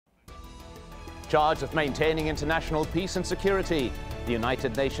charge of maintaining international peace and security. The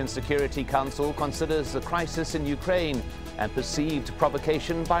United Nations Security Council considers the crisis in Ukraine and perceived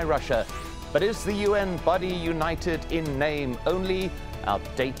provocation by Russia. But is the UN body united in name only,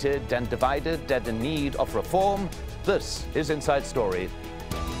 outdated and divided and in need of reform? This is Inside Story.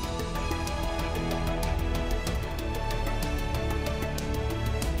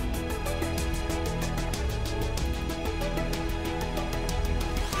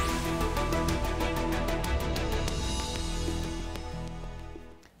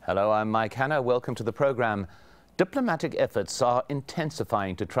 Hello, I'm Mike Hanna. Welcome to the program. Diplomatic efforts are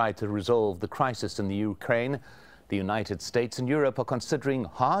intensifying to try to resolve the crisis in the Ukraine. The United States and Europe are considering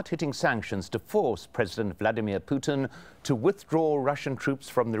hard-hitting sanctions to force President Vladimir Putin to withdraw Russian troops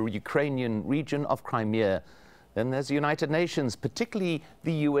from the Ukrainian region of Crimea. Then there's the United Nations, particularly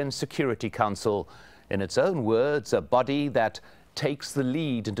the UN Security Council. In its own words, a body that takes the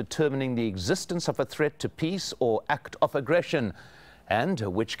lead in determining the existence of a threat to peace or act of aggression, and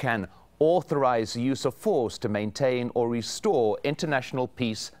which can authorize the use of force to maintain or restore international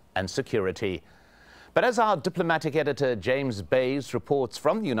peace and security. But as our diplomatic editor James Bays reports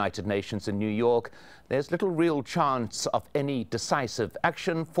from the United Nations in New York, there's little real chance of any decisive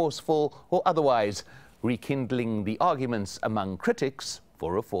action, forceful or otherwise, rekindling the arguments among critics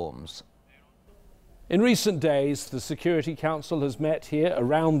for reforms. In recent days, the Security Council has met here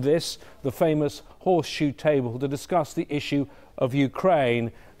around this, the famous horseshoe table, to discuss the issue of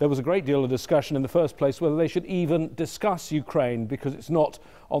Ukraine. There was a great deal of discussion in the first place whether they should even discuss Ukraine, because it's not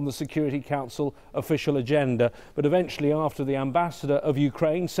on the Security Council official agenda. But eventually, after the ambassador of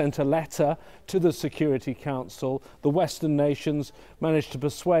Ukraine sent a letter to the Security Council, the Western nations managed to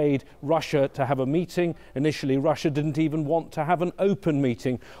persuade Russia to have a meeting. Initially, Russia didn't even want to have an open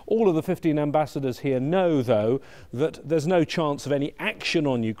meeting. All of the 15 ambassadors here know, though, that there's no chance of any action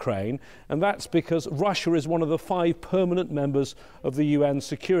on Ukraine, and that's because Russia is one of the 5 permanent members of the UN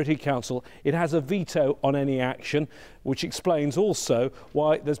Security Council. It has a veto on any action, which explains also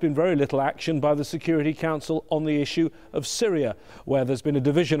why there's been very little action by the Security Council on the issue of Syria, where there's been a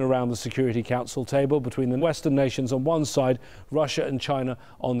division around the Security Council table between the Western nations on one side, Russia and China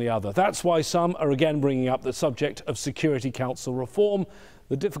on the other. That's why some are again bringing up the subject of Security Council reform.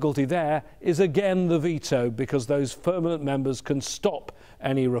 The difficulty there is again the veto, because those permanent members can stop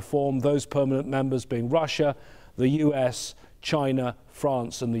any reform, those permanent members being Russia, the US, China,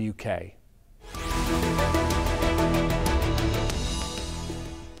 France and the UK.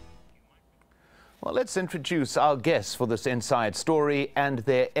 Well, let's introduce our guests for this Inside Story and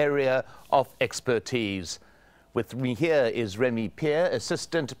their area of expertise. With me here is Remy Pierre,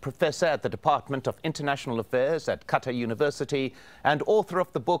 Assistant Professor at the Department of International Affairs at Qatar University and author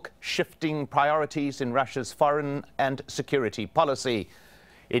of the book Shifting Priorities in Russia's Foreign and Security Policy.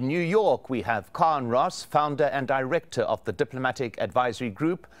 In New York, we have Khan Ross, founder and director of the Diplomatic Advisory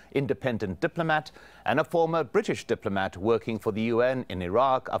Group, independent diplomat, and a former British diplomat working for the UN in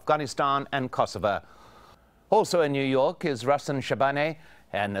Iraq, Afghanistan and Kosovo. Also in New York is Rasan Shabane,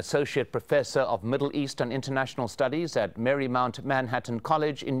 an associate professor of Middle East and International Studies at Marymount Manhattan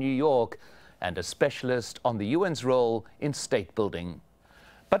College in New York and a specialist on the UN's role in state building.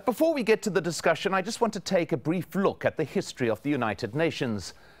 But before we get to the discussion, I just want to take a brief look at the history of the United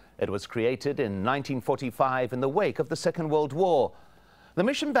Nations. It was created in 1945 in the wake of the Second World War. The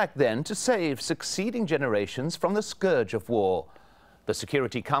mission back then to save succeeding generations from the scourge of war. The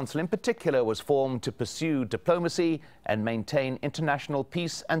Security Council in particular was formed to pursue diplomacy and maintain international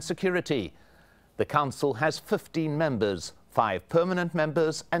peace and security. The Council has 15 members, 5 permanent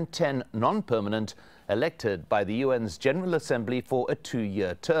members and 10 non-permanent, elected by the UN's General Assembly for a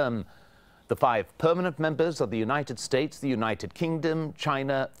 2-year term. The 5 permanent members are the United States, the United Kingdom,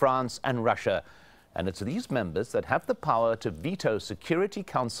 China, France and Russia. And it's these members that have the power to veto Security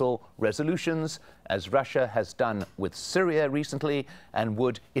Council resolutions, as Russia has done with Syria recently and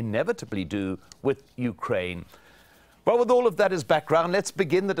would inevitably do with Ukraine. Well, with all of that as background, let's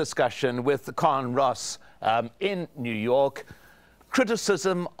begin the discussion with Khan Ross in New York.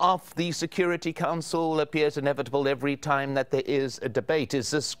 Criticism of the Security Council appears inevitable every time that there is a debate.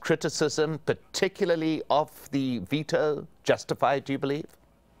 Is this criticism, particularly of the veto, justified, do you believe?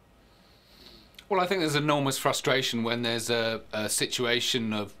 Well, I think there's enormous frustration when there's a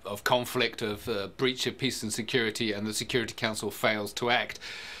situation of conflict, of breach of peace and security, and the Security Council fails to act.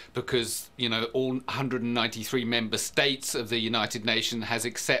 Because, you know, all 193 member states of the United Nations has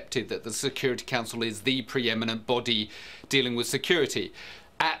accepted that the Security Council is the preeminent body dealing with security.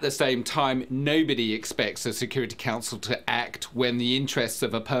 At the same time, nobody expects the Security Council to act when the interests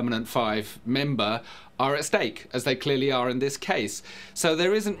of a permanent 5 member are at stake, as they clearly are in this case. So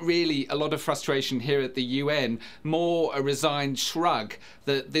there isn't really a lot of frustration here at the UN, more a resigned shrug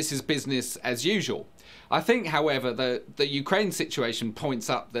that this is business as usual. I think, however, the Ukraine situation points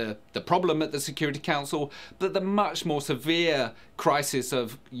up the problem at the Security Council, but the much more severe crisis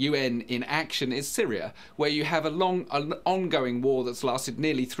of UN inaction is Syria, where you have an ongoing war that's lasted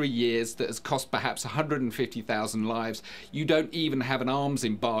nearly 3 years, that has cost perhaps 150,000 lives. You don't even have an arms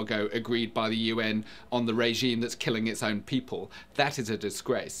embargo agreed by the UN on the regime that's killing its own people. That is a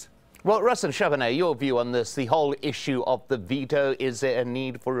disgrace. Well, Ruslan Shabaneh, your view on this, the whole issue of the veto, is there a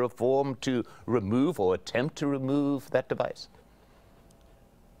need for reform to remove or attempt to remove that device?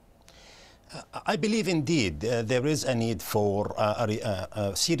 I believe indeed there is a need for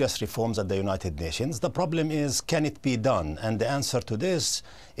serious reforms at the United Nations. The problem is, can it be done? And the answer to this,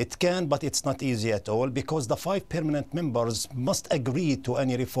 it can, but it's not easy at all, because the 5 permanent members must agree to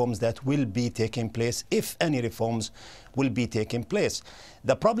any reforms that will be taking place, if any reforms will be taking place.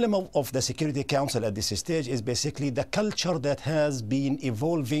 The problem of the Security Council at this stage is basically the culture that has been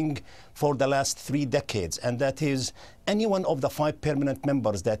evolving for the last 3 decades, and that is any one of the 5 permanent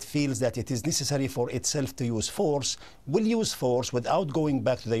members that feels that it is necessary for itself to use force will use force without going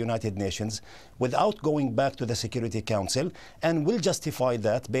back to the United Nations, without going back to the Security Council, and will justify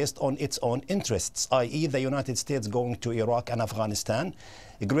that based on its own interests, i.e. the United States going to Iraq and Afghanistan,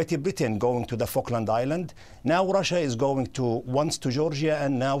 Great Britain going to the Falkland Island, now Russia is going once to Georgia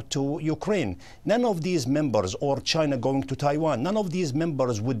and now to Ukraine. None of these members, or China going to Taiwan, none of these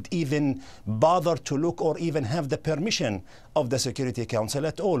members would even bother to look or even have the permission of the Security Council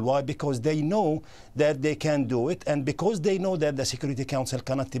at all. Why? Because they know that they can do it, and because they know that the Security Council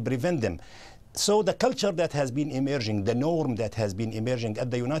cannot prevent them. So the culture that has been emerging, the norm that has been emerging at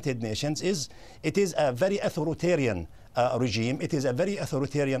the United Nations is, it is a very authoritarian regime. It is a very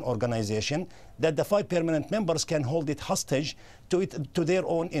authoritarian organization that the 5 permanent members can hold it hostage to their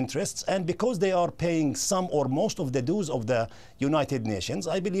own interests. And because they are paying some or most of the dues of the United Nations,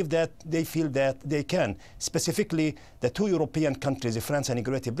 I believe that they feel that they can, specifically the 2 European countries, France and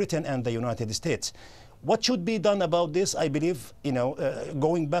Great Britain, and the United States. What should be done about this? I believe,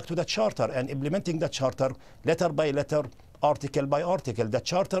 going back to the Charter and implementing the Charter letter by letter, article by article. The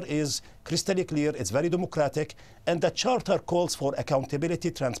Charter is crystal clear, it's very democratic, and the Charter calls for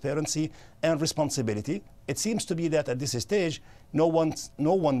accountability, transparency, and responsibility. It seems to be that at this stage, no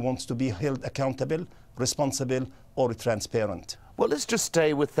one wants to be held accountable, responsible, or transparent. Well, let's just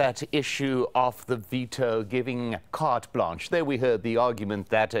stay with that issue of the veto giving carte blanche. There we heard the argument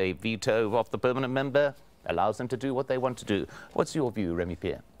that a veto of the permanent member allows them to do what they want to do. What's your view, Remy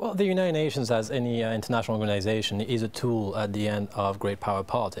Pierre? Well, the United Nations, as any international organization, is a tool at the end of great power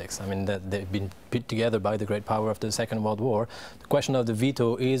politics. I mean, that they've been put together by the great power after the Second World War. The question of the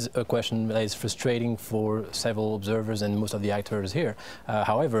veto is a question that is frustrating for several observers and most of the actors here.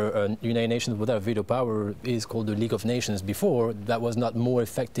 However, United Nations without veto power is called the League of Nations before. That was not more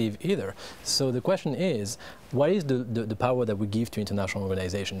effective either. So the question is, what is the power that we give to international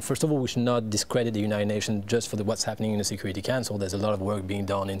organizations? First of all, we should not discredit the United Nations just for what's happening in the Security Council. There's a lot of work being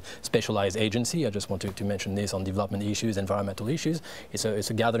done in specialized agency. I just want to mention this on development issues, environmental issues. It's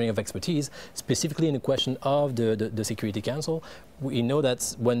a gathering of expertise. Specifically in the question of the Security Council, we know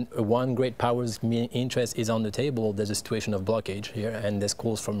that when one great power's interest is on the table, there's a situation of blockage here, and there's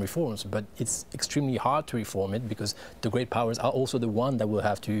calls for reforms. But it's extremely hard to reform it because the great powers are also the one that will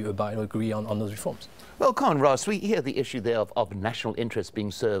have to abide or agree on those reforms. Well, Khan Ross, we hear the issue there of national interest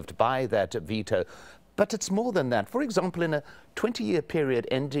being served by that veto, but it's more than that. For example, in a 20-year period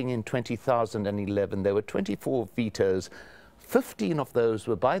ending in 2011, there were 24 vetoes. 15 of those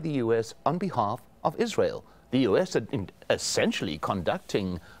were by the US on behalf of Israel. The US had essentially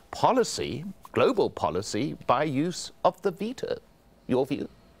conducting policy, global policy, by use of the veto. Your view?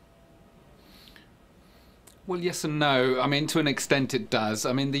 Well, yes and no. I mean, to an extent it does.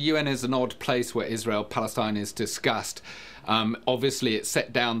 I mean, the UN is an odd place where Israel-Palestine is discussed. Obviously, it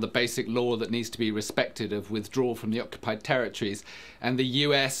set down the basic law that needs to be respected of withdrawal from the occupied territories. And the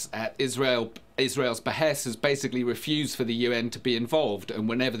US, at Israel's behest, has basically refused for the UN to be involved. And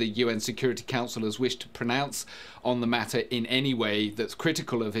whenever the UN Security Council has wished to pronounce on the matter in any way that's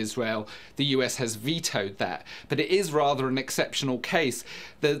critical of Israel, the US has vetoed that. But it is rather an exceptional case.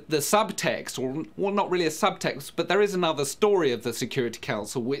 The subtext, or well, not really a subtext, but there is another story of the Security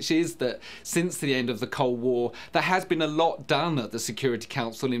Council, which is that since the end of the Cold War, there has been a lot done at the Security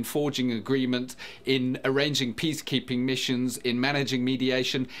Council in forging agreement, in arranging peacekeeping missions, in managing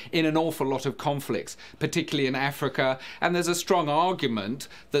mediation, in an awful lot of conflicts, particularly in Africa. And there's a strong argument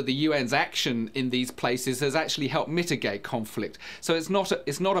that the UN's action in these places has actually helped mitigate conflict. So it's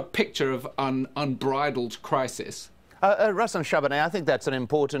not a picture of unbridled crisis. Rassan Shabaneh, I think that's an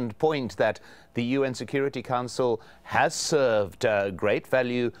important point, that the UN Security Council has served great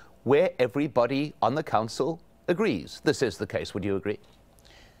value where everybody on the Council agrees. This is the case. Would you agree?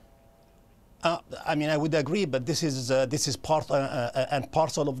 I mean, I would agree, but this is part and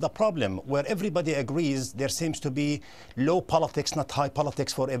parcel of the problem. Where everybody agrees, there seems to be low politics, not high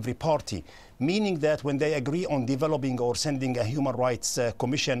politics for every party. Meaning that when they agree on developing or sending a human rights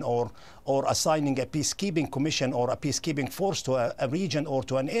commission or assigning a peacekeeping commission or a peacekeeping force to a region or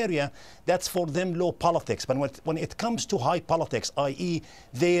to an area, that's for them low politics. But when it comes to high politics, i.e.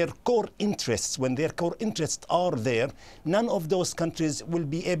 their core interests, when their core interests are there, none of those countries will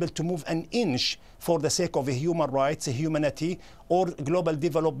be able to move an inch for the sake of human rights, humanity, or global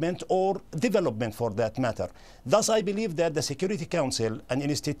development, or development for that matter. Thus, I believe that the Security Council, an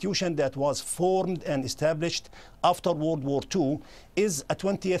institution that was formed and established after World War II, is a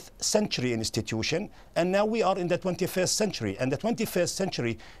 20th century institution, and now we are in the 21st century. And the 21st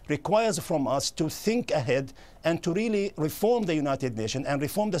century requires from us to think ahead and to really reform the United Nations and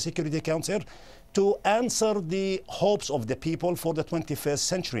reform the Security Council to answer the hopes of the people for the 21st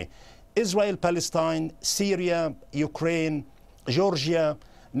century. Israel, Palestine, Syria, Ukraine, Georgia,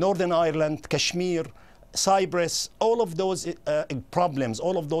 Northern Ireland, Kashmir, Cyprus, all of those problems,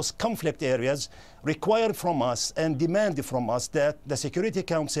 all of those conflict areas require from us and demand from us that the Security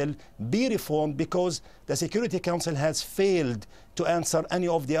Council be reformed, because the Security Council has failed to answer any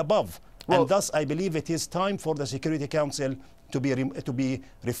of the above. Well, and thus I believe it is time for the Security Council to be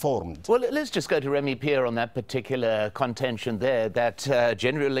reformed. Well, let's just go to Remy Pierre on that particular contention there, that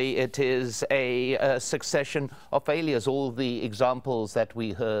generally it is a succession of failures. All the examples that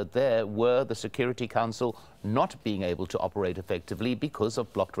we heard there were the Security Council not being able to operate effectively because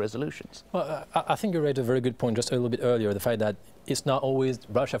of blocked resolutions. Well, I think you raised a very good point just a little bit earlier, the fact that it's not always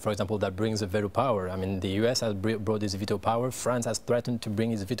Russia, for example, that brings a veto power. I mean, the US has brought its veto power. France has threatened to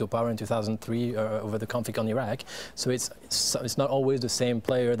bring its veto power in 2003 over the conflict on Iraq. So it's not always the same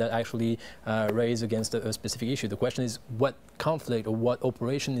player that actually raised against a specific issue. The question is what conflict or what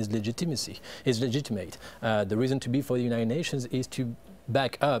operation is legitimate. The reason to be for the United Nations is to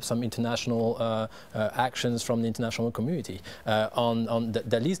back up some international actions from the international community.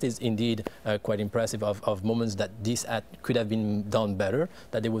 The list is indeed quite impressive of moments that this could have been done better,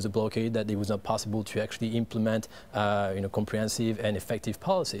 that there was a blockade, that it was not possible to actually implement comprehensive and effective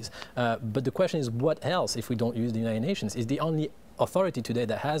policies. But the question is, what else if we don't use the United Nations? Is the only authority today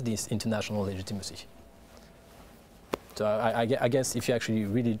that has this international legitimacy. So I guess if you actually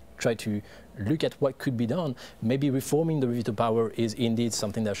really try to look at what could be done, maybe reforming the veto power is indeed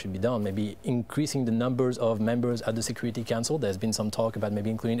something that should be done. Maybe increasing the numbers of members at the Security Council. There's been some talk about maybe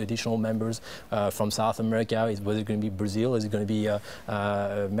including additional members from South America. Was it going to be Brazil? Is it going to be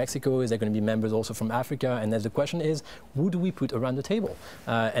Mexico? Is there going to be members also from Africa? And then the question is, who do we put around the table?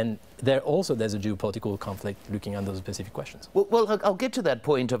 And there's a geopolitical conflict looking at those specific questions. Well, I'll get to that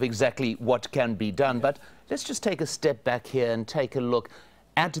point of exactly what can be done, but let's just take a step back here and take a look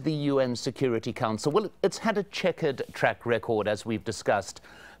at the UN Security Council. Well, it's had a checkered track record, as we've discussed.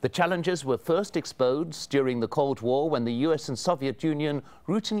 The challenges were first exposed during the Cold War, when the US and Soviet Union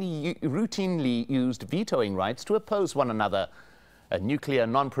routinely used vetoing rights to oppose one another. A nuclear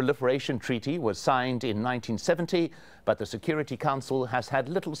non-proliferation treaty was signed in 1970, but the Security Council has had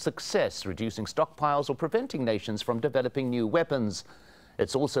little success reducing stockpiles or preventing nations from developing new weapons.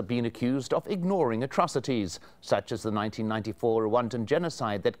 It's also been accused of ignoring atrocities, such as the 1994 Rwandan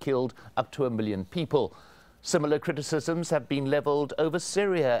genocide that killed up to 1 million people. Similar criticisms have been leveled over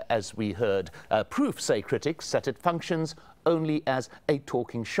Syria, as we heard. Proof, say critics, that it functions only as a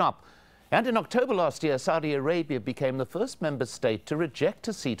talking shop. And in October last year, Saudi Arabia became the first member state to reject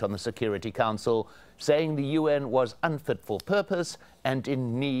a seat on the Security Council, saying the UN was unfit for purpose and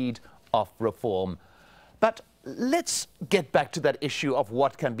in need of reform. But let's get back to that issue of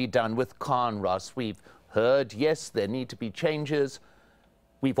what can be done with Khan, Ross. We've heard, yes, there need to be changes.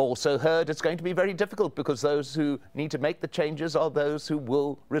 We've also heard it's going to be very difficult because those who need to make the changes are those who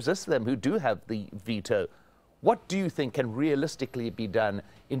will resist them, who do have the veto. What do you think can realistically be done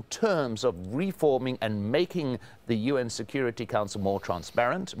in terms of reforming and making the UN Security Council more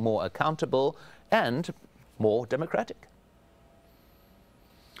transparent, more accountable, and more democratic?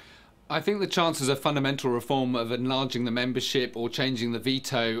 I think the chances of fundamental reform of enlarging the membership or changing the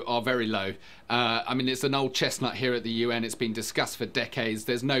veto are very low. I mean, it's an old chestnut here at the UN. It's been discussed for decades.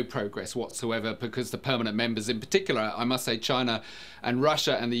 There's no progress whatsoever because the permanent members, in particular, I must say China and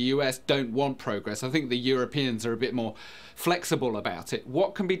Russia and the US, don't want progress. I think the Europeans are a bit more flexible about it.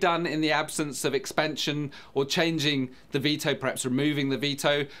 What can be done in the absence of expansion or changing the veto, perhaps removing the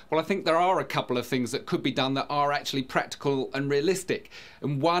veto? Well, I think there are a couple of things that could be done that are actually practical and realistic.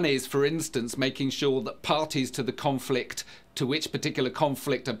 And one is, for instance, making sure that parties to the conflict, to which particular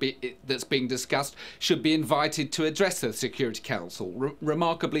conflict that's being discussed, should be invited to address the Security Council.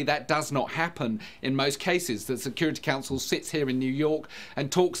 Remarkably, that does not happen in most cases. The Security Council sits here in New York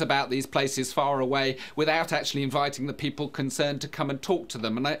and talks about these places far away without actually inviting the people concerned to come and talk to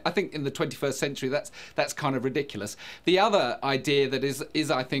them. And I think in the 21st century, that's kind of ridiculous. The other idea that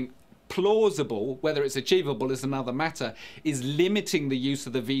is I think, plausible, whether it's achievable is another matter, is limiting the use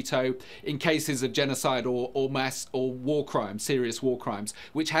of the veto in cases of genocide or mass or war crimes, serious war crimes,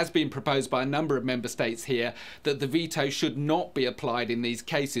 which has been proposed by a number of member states here, that the veto should not be applied in these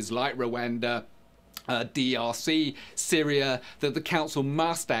cases like Rwanda, DRC, Syria, that the Council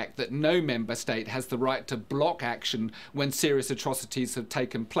must act, that no member state has the right to block action when serious atrocities have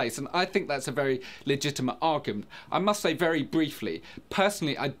taken place. And I think that's a very legitimate argument. I must say very briefly,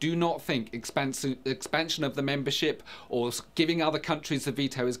 personally, I do not think expansion of the membership or giving other countries the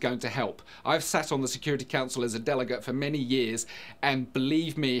veto is going to help. I've sat on the Security Council as a delegate for many years, and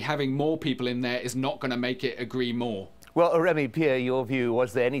believe me, having more people in there is not going to make it agree more. Well, Remy Pierre, your view,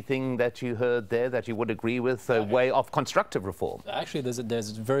 was there anything that you heard there that you would agree with, a way of constructive reform? Actually,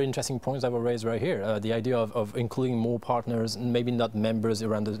 there's very interesting points that were raised right here. The idea of including more partners, maybe not members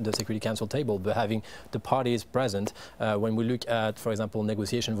around the Security Council table, but having the parties present. When we look at, for example,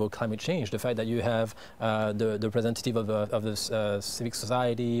 negotiation for climate change, the fact that you have the representative of the civic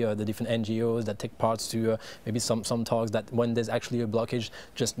society, the different NGOs that take parts to maybe some talks, that when there's actually a blockage,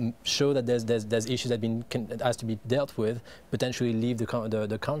 just show that there's issues that has to be dealt with, potentially leave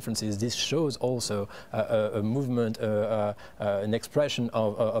the conferences. This shows also a movement, an expression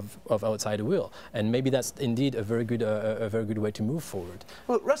of outside will, and maybe that's indeed a very good way to move forward.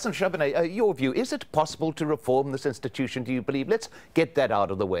 Well, Ruslan Shahbaneh, your view, is it possible to reform this institution, do you believe? Let's get that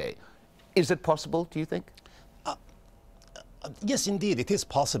out of the way. Is it possible, do you think? Yes, indeed, it is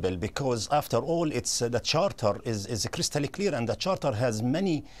possible, because after all, it's the charter is crystal clear, and the charter has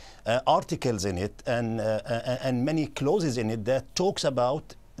many articles in it and many clauses in it that talks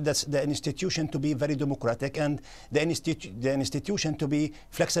about the institution to be very democratic and the institution to be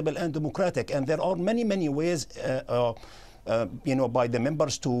flexible and democratic. And there are many ways by the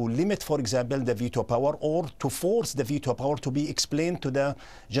members to limit, for example, the veto power, or to force the veto power to be explained to the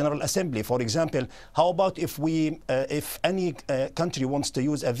General Assembly. For example, how about if any country wants to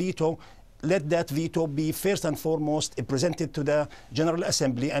use a veto, let that veto be first and foremost presented to the General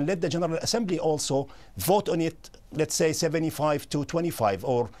Assembly, and let the General Assembly also vote on it, let's say 75-25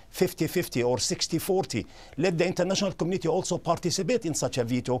 or 50-50 or 60-40. Let the international community also participate in such a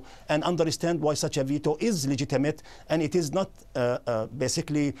veto and understand why such a veto is legitimate, and it is not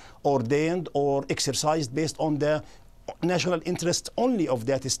basically ordained or exercised based on the national interest only of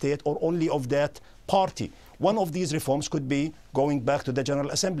that state or only of that party. One of these reforms could be going back to the General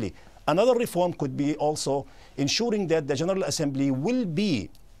Assembly. Another reform could be also ensuring that the General Assembly will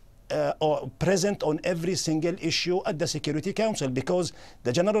be present on every single issue at the Security Council, because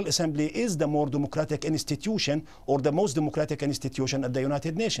the General Assembly is the more democratic institution, or the most democratic institution at the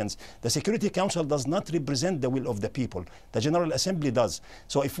United Nations. The Security Council does not represent the will of the people. The General Assembly does.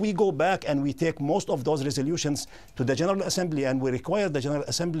 So if we go back and we take most of those resolutions to the General Assembly and we require the General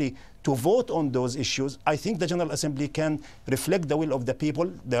Assembly to vote on those issues, I think the General Assembly can reflect the will of the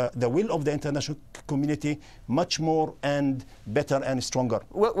people, the will of the international community much more and better and stronger.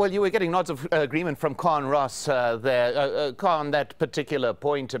 Well, you were getting nods of agreement from Khan Ross there. Khan, that particular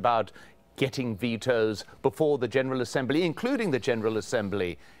point about getting vetoes before the General Assembly, including the General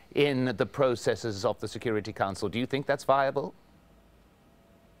Assembly, in the processes of the Security Council, do you think that's viable?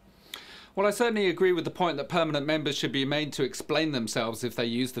 Well, I certainly agree with the point that permanent members should be made to explain themselves if they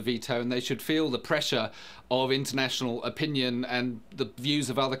use the veto, and they should feel the pressure of international opinion and the views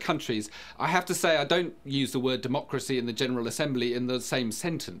of other countries. I have to say, I don't use the word democracy in the General Assembly in the same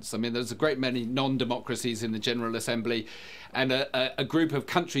sentence. I mean, there's a great many non-democracies in the General Assembly, and a group of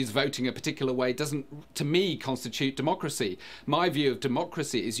countries voting a particular way doesn't, to me, constitute democracy. My view of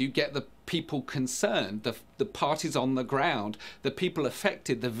democracy is you get the people concerned, the parties on the ground, the people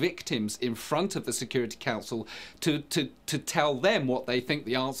affected, the victims in front of the Security Council to tell them what they think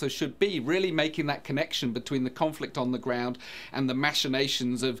the answer should be, really making that connection between the conflict on the ground and the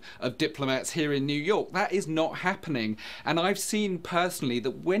machinations of diplomats here in New York. That is not happening. And I've seen personally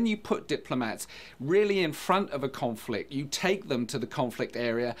that when you put diplomats really in front of a conflict, you take them to the conflict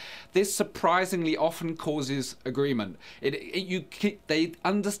area, this surprisingly often causes agreement. They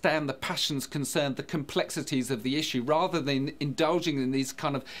understand the passions concerned, the complexities of the issue, rather than indulging in these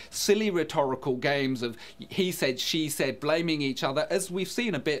kind of silly rhetorical games of he said, she said, blaming each other, as we've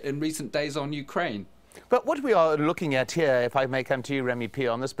seen a bit in recent days on Ukraine. But what we are looking at here, if I may come to you, Remy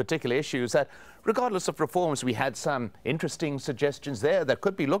Pierre, on this particular issue, is that regardless of reforms, we had some interesting suggestions there that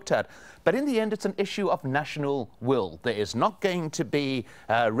could be looked at. But in the end, it's an issue of national will. There is not going to be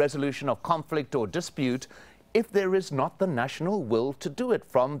a resolution of conflict or dispute if there is not the national will to do it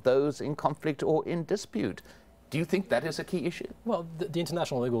from those in conflict or in dispute. Do you think that is a key issue? Well, the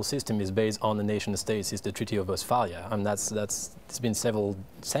international legal system is based on the nation states. It's the Treaty of Westphalia, and it's been several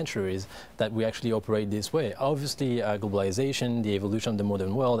centuries that we actually operate this way. Obviously, globalization, the evolution of the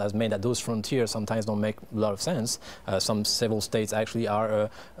modern world has made that those frontiers sometimes don't make a lot of sense. Several states actually are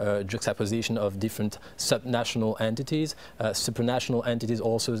a juxtaposition of different subnational entities. Supranational entities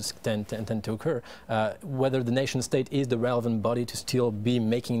also tend to occur. Whether the nation state is the relevant body to still be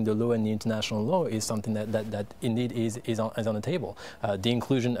making the law and the international law is something that indeed is on the table. The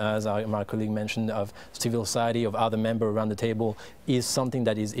inclusion, as my colleague mentioned, of civil society, of other members around the table is something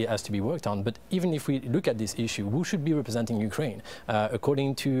that has to be worked on. But even if we look at this issue, who should be representing Ukraine?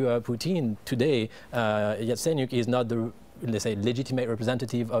 According to Putin, today, Yatsenyuk is not the, let's say, legitimate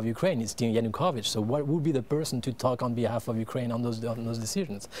representative of Ukraine. It's Yanukovych. So what would be the person to talk on behalf of Ukraine on those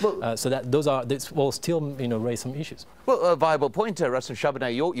decisions? Well, so that this will still raise some issues. Well, a viable point, Ruslan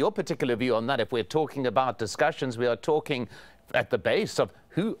Shabaneh, your particular view on that. If we're talking about discussions, we are talking at the base of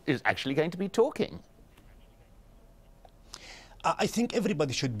who is actually going to be talking. I think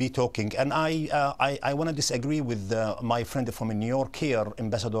everybody should be talking, and I want to disagree with my friend from New York here,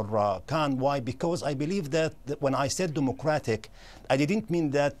 Ambassador Khan. Why? Because I believe that when I said democratic, I didn't mean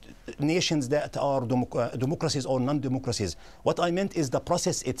that nations that are democracies or non-democracies. What I meant is the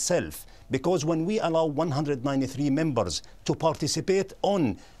process itself. Because when we allow 193 members to participate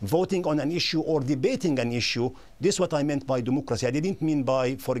on voting on an issue or debating an issue, this is what I meant by democracy. I didn't mean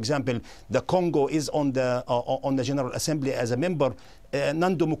by, for example, the Congo is on the General Assembly as a member,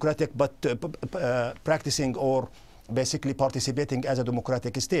 non-democratic, but practicing or basically participating as a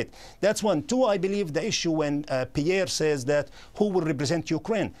democratic state. That's one. Two, I believe the issue when Pierre says that who will represent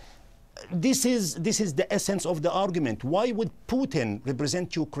Ukraine. This is the essence of the argument. Why would Putin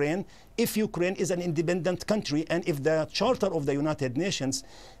represent Ukraine if Ukraine is an independent country and if the Charter of the United Nations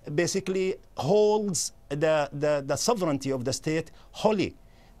basically holds the sovereignty of the state wholly?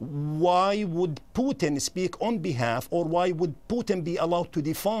 Why would Putin speak on behalf, or why would Putin be allowed to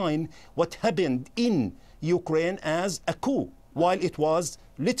define what happened in Ukraine as a coup, while it was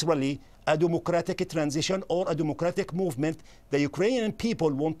literally a democratic transition or a democratic movement? The Ukrainian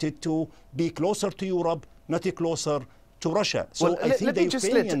people wanted to be closer to Europe, not closer to Russia. So well, I think let me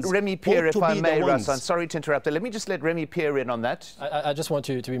just let Remy Pierre, if I may, Russ, I'm sorry to interrupt. Let me just let Remy Pierre in on that. I just want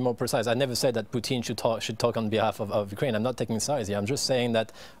to be more precise. I never said that Putin should talk on behalf of Ukraine. I'm not taking sides here. I'm just saying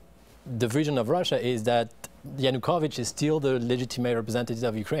that the vision of Russia is that Yanukovych is still the legitimate representative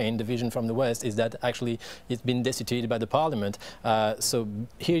of Ukraine. The vision from the West is that actually it's been destituted by the parliament. So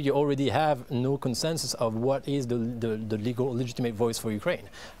here you already have no consensus of what is the legal, legitimate voice for Ukraine.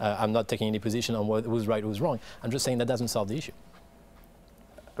 I'm not taking any position on who's right, who's wrong. I'm just saying that doesn't solve the issue.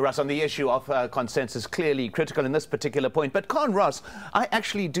 Russ, on the issue of consensus, clearly critical in this particular point. But Khan, Russ, I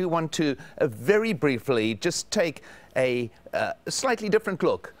actually do want to very briefly just take a slightly different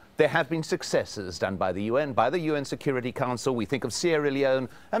look. There have been successes done by the UN Security Council. We think of Sierra Leone,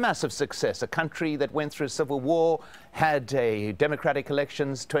 a massive success, a country that went through a civil war, had a democratic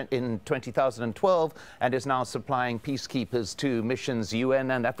elections in 2012, and is now supplying peacekeepers to missions, UN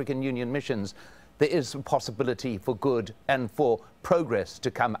and African Union missions. There is a possibility for good and for progress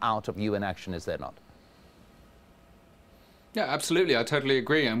to come out of UN action, is there not? Yeah, absolutely. I totally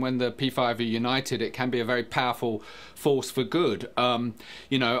agree. And when the P5 are united, it can be a very powerful force for good.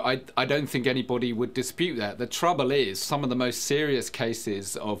 You know, I don't think anybody would dispute that. The trouble is some of the most serious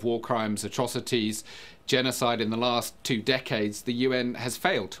cases of war crimes, atrocities, genocide in the last 2 decades, the UN has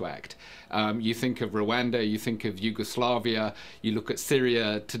failed to act. You think of Rwanda, you think of Yugoslavia, you look at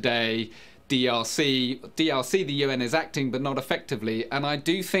Syria today, DRC, the UN is acting, but not effectively. And I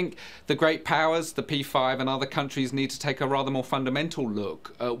do think the great powers, the P5 and other countries, need to take a rather more fundamental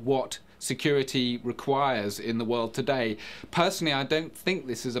look at what security requires in the world today. Personally, I don't think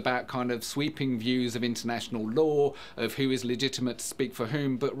this is about kind of sweeping views of international law, of who is legitimate to speak for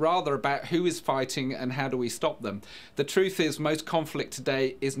whom, but rather about who is fighting and how do we stop them. The truth is, most conflict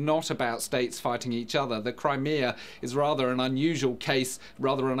today is not about states fighting each other. The Crimea is rather an unusual case,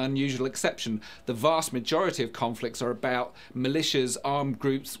 rather an unusual exception. The vast majority of conflicts are about militias, armed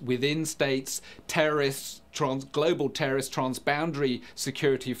groups within states, terrorists, global terrorist transboundary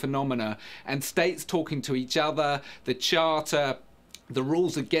security phenomena, and states talking to each other. The Charter, the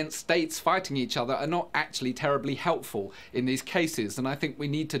rules against states fighting each other are not actually terribly helpful in these cases, and I think we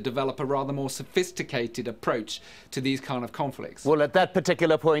need to develop a rather more sophisticated approach to these kind of conflicts. Well, at that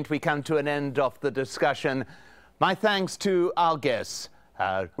particular point, we come to an end of the discussion. My thanks to our guests,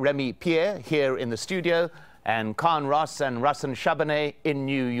 Remy Pierre here in the studio, and Khan Ross and Rasan Shabaneh in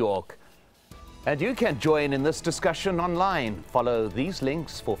New York. And you can join in this discussion online. Follow these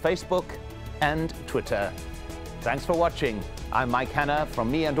links for Facebook and Twitter. Thanks for watching. I'm Mike Hanna. From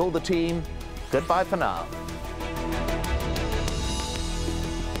me and all the team, goodbye for now.